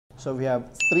So we have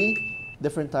three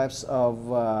different types of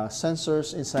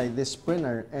sensors inside this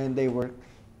printer, and they work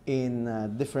in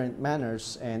different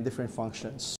manners and different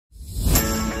functions.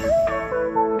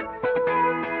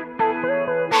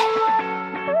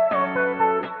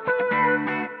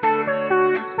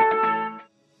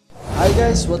 Hi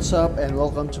guys, what's up and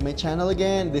welcome to my channel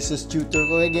again. This is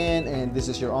Tutorgo again, and this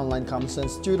is your online Common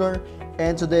Sense tutor,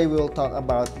 and today we will talk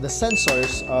about the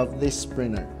sensors of this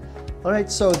printer.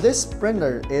 Alright, so this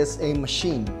printer is a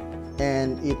machine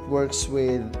and it works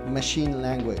with machine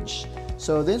language.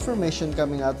 So the information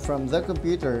coming out from the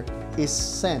computer is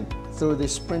sent through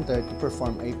this printer to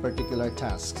perform a particular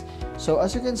task. So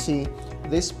as you can see,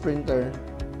 this printer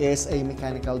is a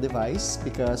mechanical device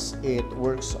because it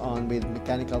works on with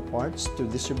mechanical parts to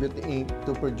distribute the ink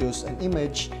to produce an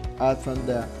image out from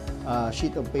the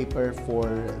sheet of paper for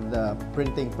the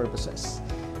printing purposes.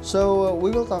 So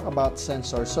we will talk about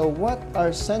sensors. So what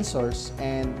are sensors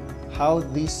and how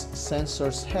these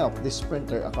sensors help this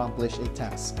printer accomplish a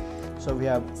task? So we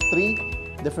have three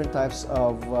different types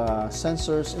of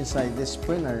sensors inside this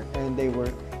printer, and they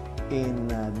work in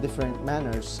different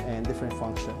manners and different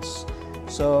functions.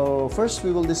 So first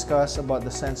we will discuss about the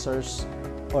sensors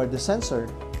or the sensor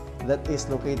that is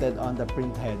located on the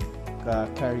printhead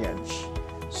carriage.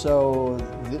 So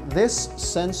this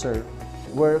sensor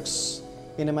works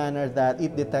in a manner that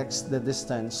it detects the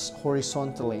distance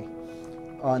horizontally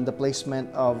on the placement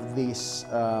of this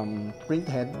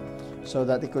printhead, so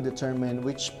that it could determine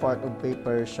which part of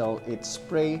paper shall it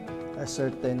spray a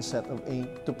certain set of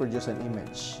ink to produce an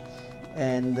image.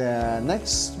 And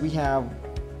next we have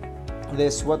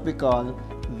this what we call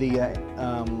the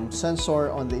sensor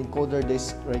on the encoder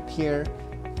disc right here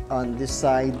on this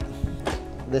side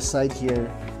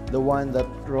here, the one that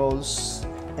rolls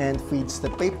and feeds the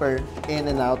paper in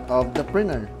and out of the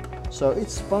printer. So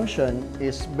its function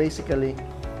is basically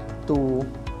to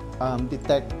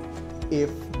detect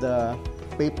if the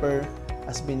paper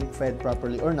has been fed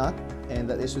properly or not, and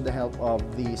that is with the help of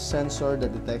the sensor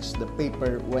that detects the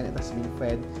paper when it has been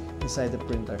fed inside the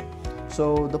printer.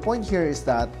 So the point here is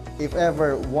that if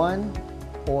ever one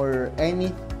or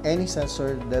any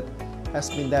sensor that has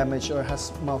been damaged or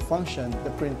has malfunctioned,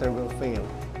 the printer will fail,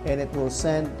 and it will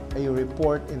send a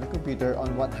report in the computer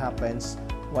on what happens.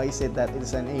 Why is it that it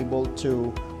is unable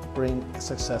to print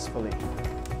successfully?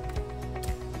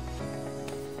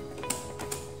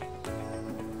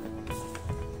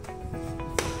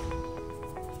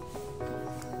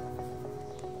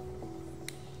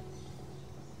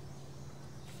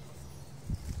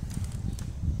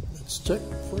 Let's check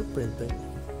for printing.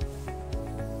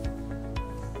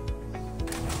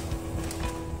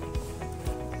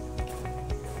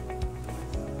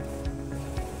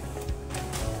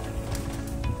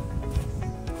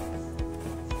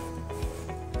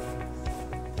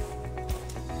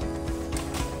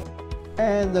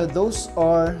 And those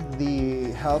are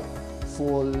the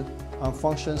helpful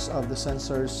functions of the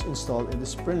sensors installed in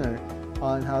this printer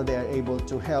on how they are able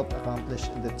to help accomplish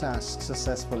the task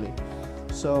successfully.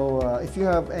 So if you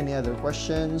have any other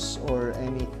questions or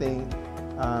anything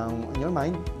in your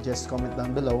mind, just comment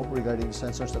down below regarding the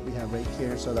sensors that we have right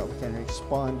here so that we can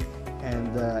respond.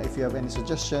 And if you have any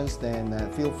suggestions,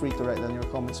 then feel free to write down your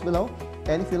comments below.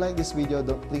 And if you like this video,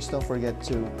 please don't forget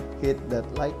to hit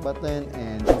that like button,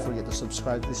 and don't forget to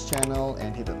subscribe to this channel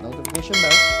and hit that notification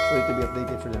bell for you to be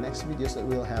updated for the next videos that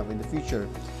we'll have in the future.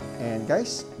 And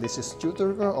guys, this is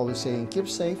Tutor Girl, always saying keep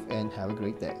safe and have a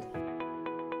great day.